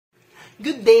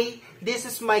Good day, this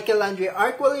is Michael Andre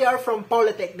Arqualiar from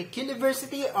Polytechnic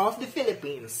University of the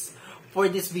Philippines. For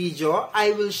this video,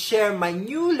 I will share my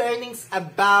new learnings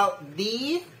about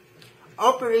the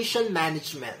operation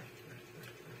management.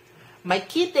 My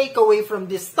key takeaway from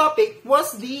this topic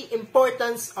was the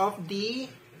importance of the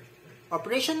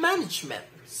operation management.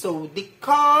 So, the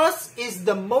cost is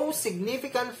the most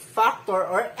significant factor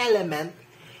or element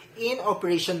in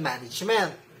operation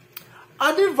management.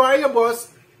 Other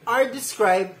variables are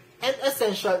described and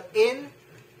essential in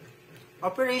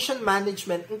operation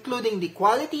management, including the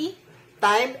quality,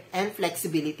 time, and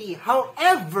flexibility.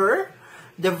 However,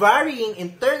 the varying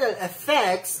internal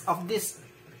effects of these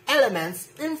elements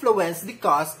influence the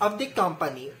cost of the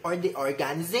company or the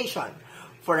organization.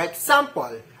 For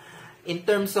example, in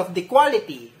terms of the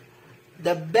quality,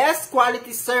 the best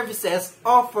quality services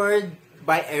offered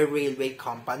by a railway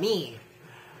company,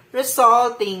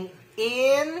 resulting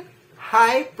in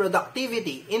high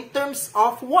productivity. In terms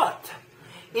of what?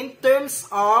 In terms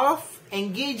of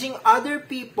engaging other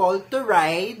people to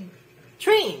ride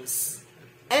trains.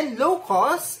 And low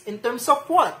cost in terms of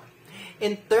what?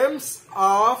 In terms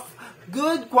of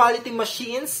good quality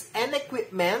machines and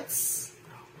equipments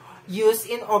used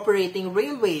in operating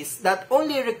railways that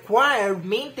only require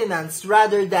maintenance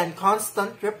rather than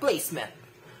constant replacement.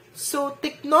 So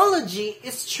technology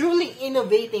is truly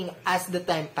innovating as the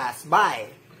time passes by.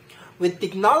 With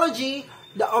technology,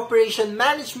 the operation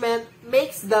management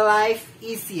makes the life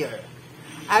easier.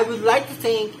 I would like to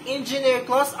thank Engineer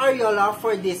Claus Ariola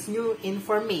for this new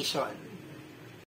information.